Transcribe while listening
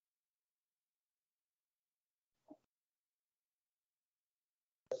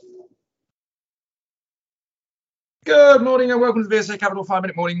Good morning and welcome to the VSA Capital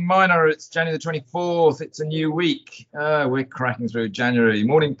 5-Minute Morning Miner. It's January the 24th. It's a new week. We're cracking through January.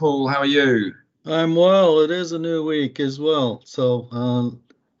 Morning, Paul. How are you? I'm well. It is a new week as well. So I'm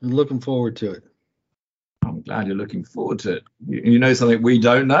looking forward to it. I'm glad you're looking forward to it. You know something we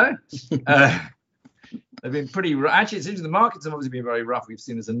don't know? They've been pretty actually, it seems the markets have obviously been very rough. We've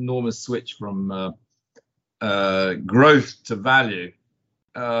seen this enormous switch from growth to value.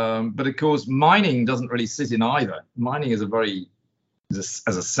 But of course, mining doesn't really sit in either. Mining is as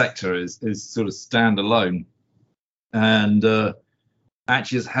a sector, is sort of standalone, and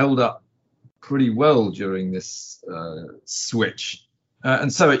actually has held up pretty well during this switch,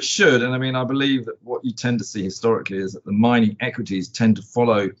 and so it should. And I mean, I believe that what you tend to see historically is that the mining equities tend to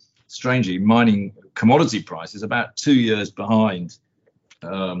follow, strangely, mining commodity prices about 2 years behind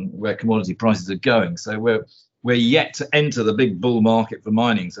where commodity prices are going. So we're yet to enter the big bull market for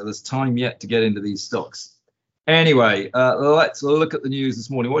mining, so there's time yet to get into these stocks. Anyway, let's look at the news this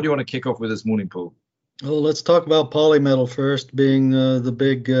morning. What do you want to kick off with this morning, Paul? Well, let's talk about Polymetal first, being the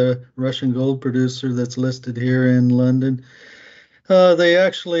big Russian gold producer that's listed here in London. They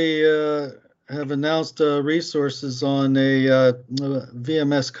actually have announced resources on a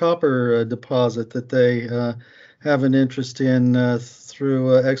VMS copper deposit that they have an interest in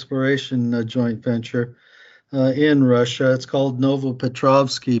through exploration joint venture in Russia. It's called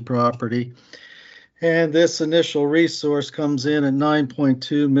Novopetrovsky property. And this initial resource comes in at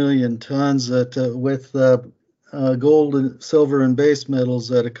 9.2 million tons with gold, silver, and base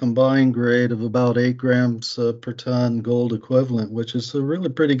metals at a combined grade of about 8 grams per ton gold equivalent, which is really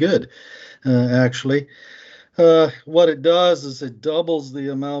pretty good, actually. What it does is it doubles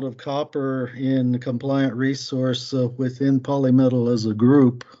the amount of copper in the compliant resource within Polymetal as a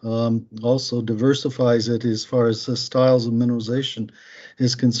group. Also diversifies it as far as the styles of mineralization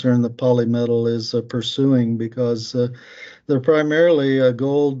is concerned that Polymetal is pursuing, because they're primarily a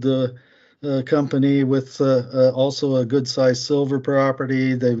gold company with also a good sized silver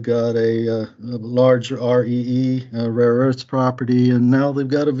property. They've got a large REE, rare earths property, and now they've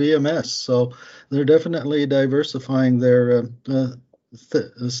got a VMS. So they're definitely diversifying their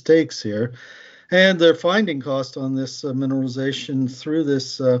stakes here. And their finding cost on this mineralization through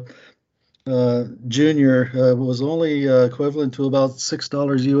this junior was only equivalent to about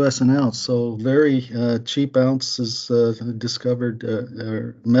 $6 US an ounce. So very cheap ounces discovered,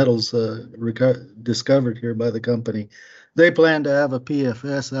 metals discovered here by the company. They plan to have a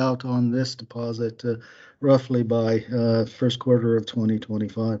PFS out on this deposit roughly by first quarter of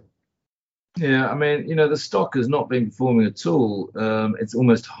 2025. Yeah, I mean, the stock has not been performing at all. It's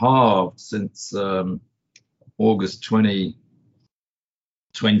almost halved since August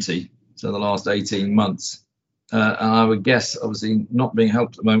 2020, so the last 18 months. And I would guess, obviously, not being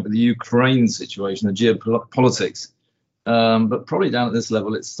helped at the moment with the Ukraine situation, the geopolitics. But probably down at this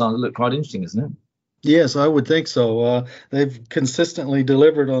level, it's starting to look quite interesting, isn't it? Yes, I would think so. They've consistently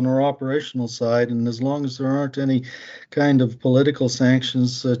delivered on their operational side, and as long as there aren't any kind of political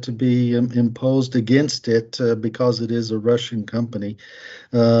sanctions to be imposed against it, because it is a Russian company,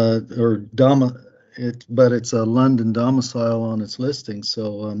 but it's a London domicile on its listing,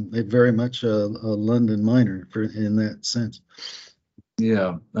 so it's very much a London miner in that sense.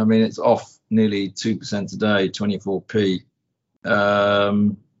 Yeah, I mean, it's off nearly 2% today, 24p.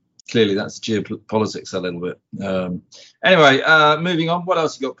 Clearly, that's geopolitics a little bit. Anyway, moving on. What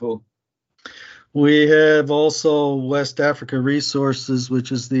else you got, Paul? We have also West Africa Resources,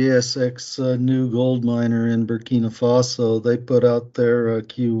 which is the ASX new gold miner in Burkina Faso. They put out their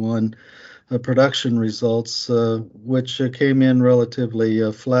Q1 production results, which came in relatively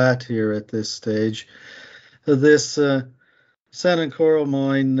flat here at this stage. This Sankouro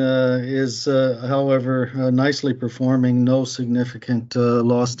mine is, however, nicely performing, no significant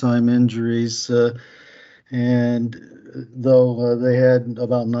lost time injuries, and though they had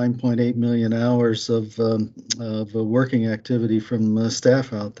about 9.8 million hours of working activity from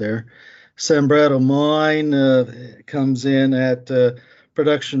staff out there. Sanbrado mine comes in at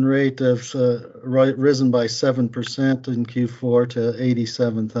production rate of risen by 7% in Q4 to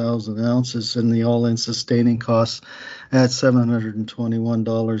 87,000 ounces, and the all-in sustaining costs at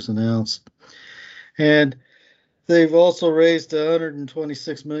 $721 an ounce. And they've also raised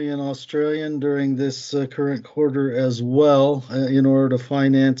 126 million Australian during this current quarter as well, in order to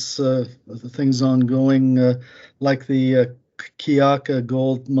finance things ongoing, like the Kiaka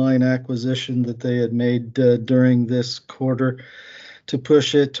gold mine acquisition that they had made during this quarter, to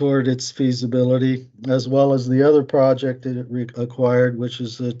push it toward its feasibility, as well as the other project that it acquired, which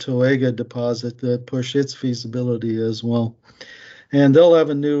is the Toega deposit, that push its feasibility as well. And they'll have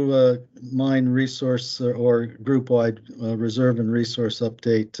a new mine resource or group-wide reserve and resource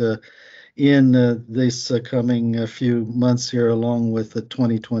update in this coming few months here, along with the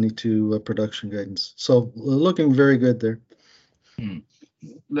 2022 production guidance. So looking very good there.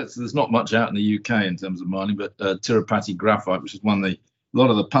 There's not much out in the UK in terms of mining, but Tirupati Graphite, which is one a lot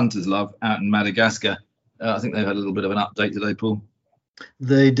of the punters love, out in Madagascar. I think they've had a little bit of an update today, Paul.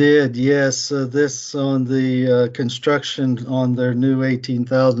 They did, yes. This on the construction on their new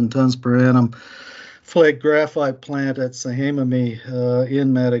 18,000 tons per annum flake graphite plant at Sahémamé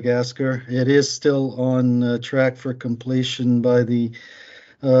in Madagascar. It is still on track for completion by the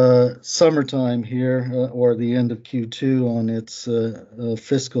summertime here, or the end of Q2 on its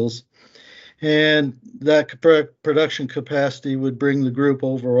fiscals. And that production capacity would bring the group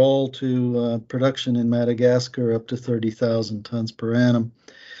overall to production in Madagascar up to 30,000 tons per annum.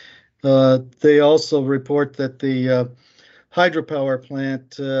 They also report that the hydropower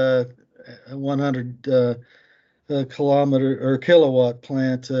plant, 100 kilowatt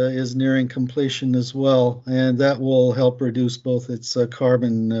plant, is nearing completion as well, and that will help reduce both its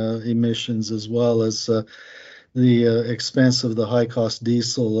carbon emissions as well as the expense of the high-cost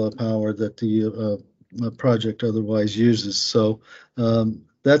diesel power that the project otherwise uses. So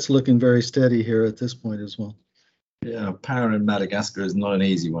that's looking very steady here at this point as well. Yeah, power in Madagascar is not an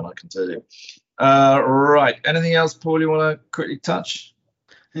easy one, I can tell you. Right. Anything else, Paul, you want to quickly touch?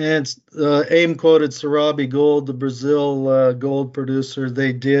 And AIM quoted Serabi Gold, the Brazil gold producer.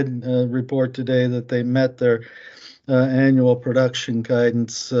 They did report today that they met their annual production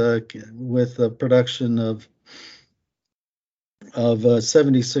guidance with a production of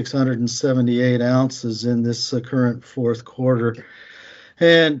 7,678 ounces in this current fourth quarter,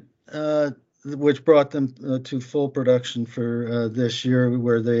 and which brought them to full production for this year,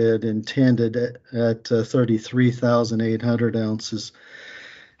 where they had intended at 33,800 ounces.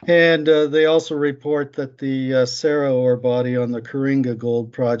 And they also report that the Serra ore body on the Coringa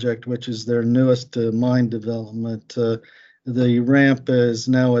Gold project, which is their newest mine development, the ramp is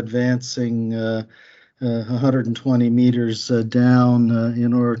now advancing 120 meters down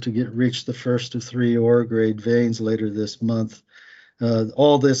in order to reach the first of 3 ore grade veins later this month.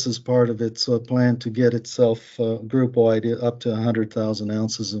 All this is part of its plan to get itself group-wide up to 100,000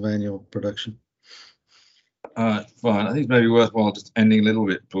 ounces of annual production. Fine. I think it's maybe worthwhile just ending a little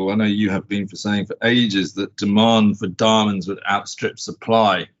bit, Paul. I know you have been saying for ages that demand for diamonds would outstrip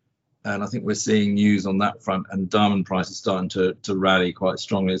supply. And I think we're seeing news on that front, and diamond prices starting to rally quite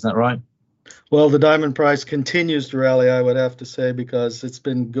strongly. Is that right? Well, the diamond price continues to rally, I would have to say, because it's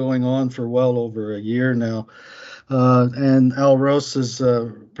been going on for well over a year now. And Alrosa's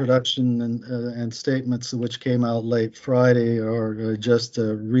production and statements, which came out late Friday, are just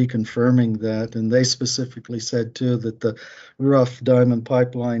reconfirming that. And they specifically said, too, that the rough diamond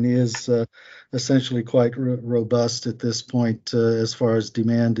pipeline is essentially quite robust at this point as far as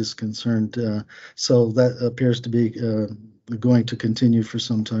demand is concerned. So that appears to be going to continue for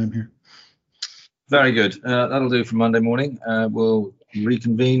some time here. Very good. That'll do for Monday morning. We'll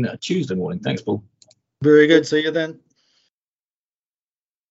reconvene Tuesday morning. Thanks, Paul. Very good. See you then.